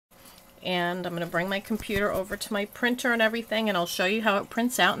and I'm going to bring my computer over to my printer and everything, and I'll show you how it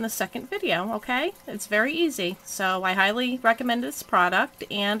prints out in the second video, okay? It's very easy, so I highly recommend this product,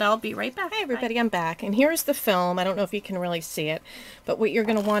 and I'll be right back. Hey everybody, I'm back, and here's the film. I don't know if you can really see it, but what you're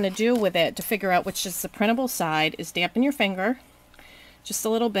going to want to do with it to figure out which is the printable side is dampen your finger just a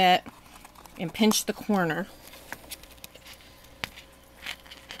little bit and pinch the corner.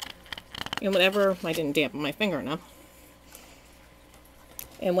 And whatever, I didn't dampen my finger enough.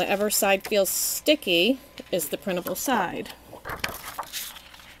 And whatever side feels sticky is the printable side.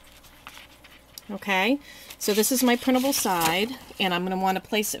 Okay, so this is my printable side, and I'm going to want to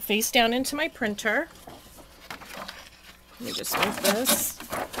place it face down into my printer. Let me just move this.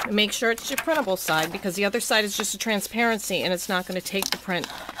 And make sure it's your printable side, because the other side is just a transparency and it's not going to take the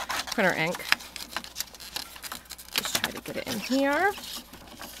printer ink. Just try to get it in here.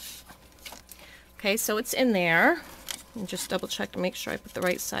 Okay, so it's in there. And just double check to make sure I put the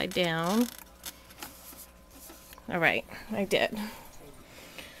right side down. Alright, I did.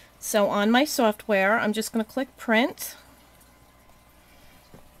 So on my software, I'm just going to click print.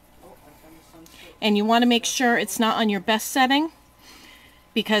 And you want to make sure it's not on your best setting,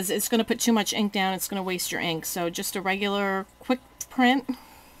 because it's going to put too much ink down, it's going to waste your ink. So just a regular quick print.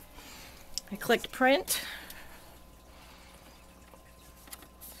 I clicked print.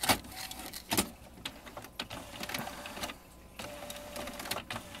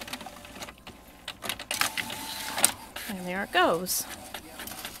 And there it goes.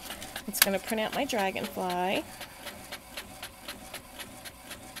 It's going to print out my dragonfly.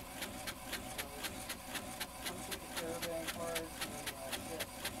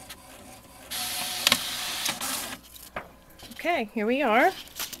 Okay, here we are.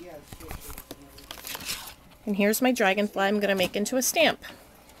 And here's my dragonfly I'm going to make into a stamp.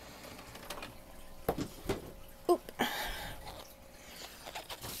 Oop.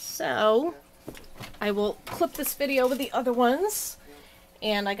 So I will clip this video with the other ones,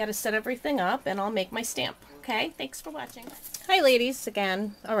 and I got to set everything up, and I'll make my stamp. Okay, thanks for watching. Hi ladies,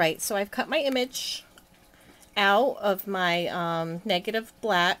 again. Alright, so I've cut my image out of my negative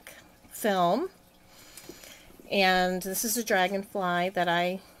black film, and this is a dragonfly that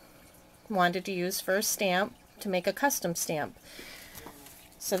I wanted to use for a stamp to make a custom stamp.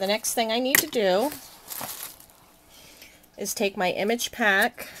 So the next thing I need to do is take my image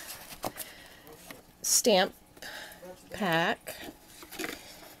pack, stamp pack,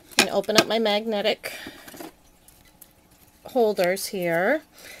 and open up my magnetic holders here,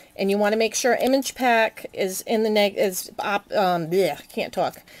 and you want to make sure image pack is in the can't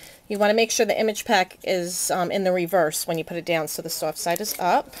talk. You want to make sure the image pack is in the reverse when you put it down, so the soft side is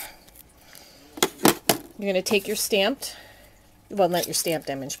up. You're going to take your stamped, well, not your stamped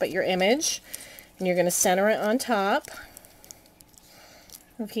image, but your image, and you're going to center it on top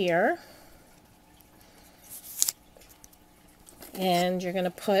of here. And you're going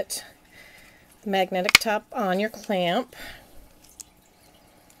to put the magnetic top on your clamp.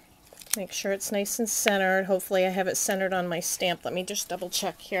 Make sure it's nice and centered. Hopefully I have it centered on my stamp. Let me just double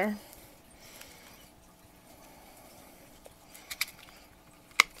check here.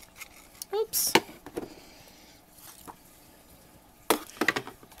 Oops.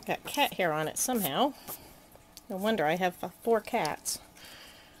 Got cat hair on it somehow. No wonder I have 4 cats.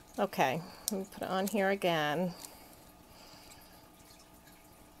 Okay, let me put it on here again.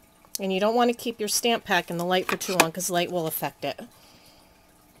 And you don't want to keep your stamp pack in the light for too long, because light will affect it.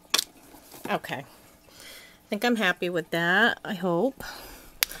 Okay. I think I'm happy with that, I hope.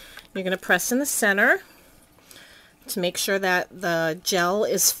 You're going to press in the center to make sure that the gel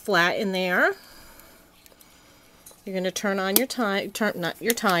is flat in there. You're going to turn on your not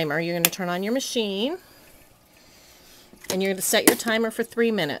your timer, you're going to turn on your machine. And you're going to set your timer for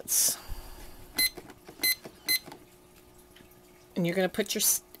 3 minutes. And you're going to put your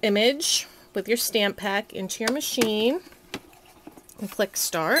image with your stamp pack into your machine and click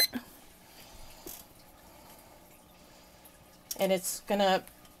start, and it's gonna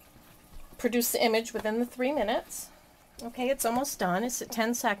produce the image within the 3 minutes. Okay, it's almost done. It's at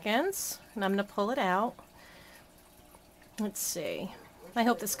 10 seconds, and I'm gonna pull it out. Let's see. I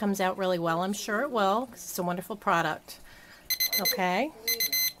hope this comes out really well. I'm sure it will, because it's a wonderful product. Okay,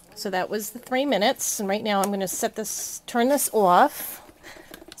 so that was the 3 minutes, and right now I'm going to set this, turn this off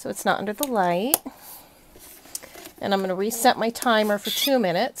so it's not under the light, and I'm going to reset my timer for 2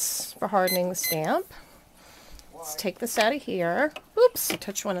 minutes for hardening the stamp. Let's take this out of here. Oops, I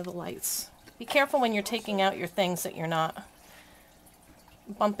touched one of the lights. Be careful when you're taking out your things that you're not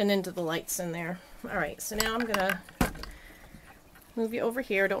bumping into the lights in there. Alright, so now I'm going to move you over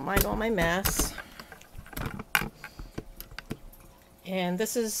here. Don't mind all my mess. And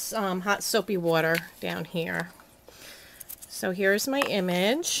this is hot soapy water down here. So here's my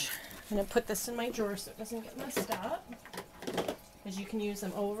image. I'm going to put this in my drawer so it doesn't get messed up, because you can use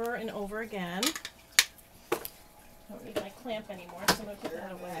them over and over again. I don't need my clamp anymore, so I'm going to put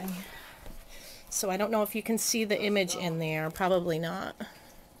that away. So I don't know if you can see the image in there. Probably not.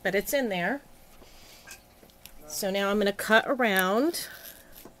 But it's in there. So now I'm going to cut around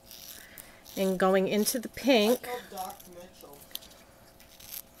and going into the pink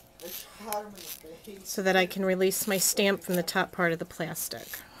so that I can release my stamp from the top part of the plastic.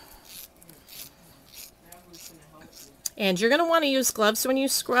 And you're going to want to use gloves when you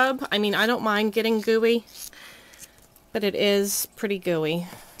scrub. I mean, I don't mind getting gooey, but it is pretty gooey.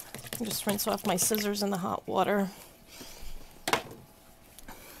 I'll just rinse off my scissors in the hot water.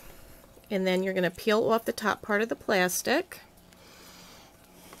 And then you're going to peel off the top part of the plastic.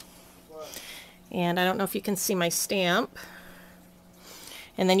 And I don't know if you can see my stamp.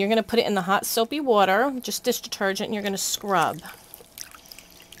 And then you're going to put it in the hot soapy water, just dish detergent, and you're going to scrub.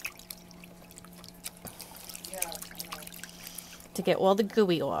 To get all the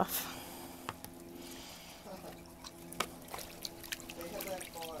gooey off.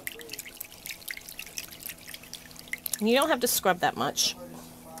 And you don't have to scrub that much.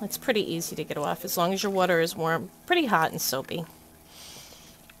 It's pretty easy to get off as long as your water is warm, pretty hot and soapy.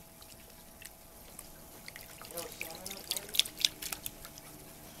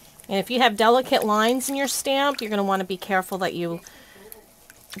 And if you have delicate lines in your stamp, you're going to want to be careful that you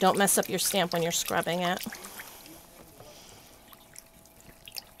don't mess up your stamp when you're scrubbing it.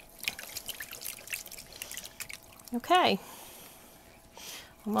 Okay.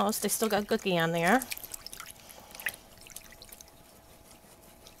 Almost. I still got cookie on there.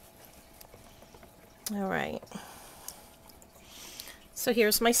 Alright. So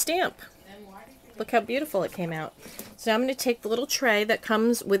here's my stamp. Look how beautiful it came out. So I'm going to take the little tray that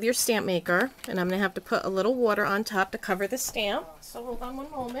comes with your stamp maker, and I'm going to have to put a little water on top to cover the stamp. So hold on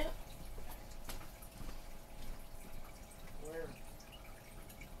one moment.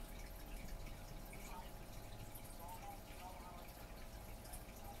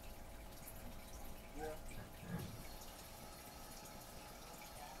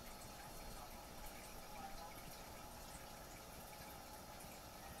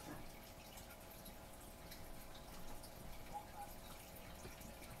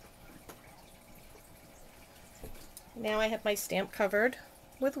 Now I have my stamp covered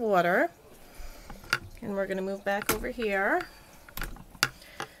with water, and we're going to move back over here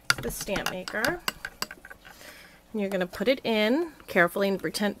to the stamp maker. And you're going to put it in carefully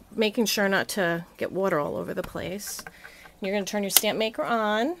and making sure not to get water all over the place. And you're going to turn your stamp maker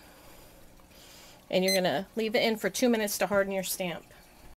on, and you're going to leave it in for 2 minutes to harden your stamp.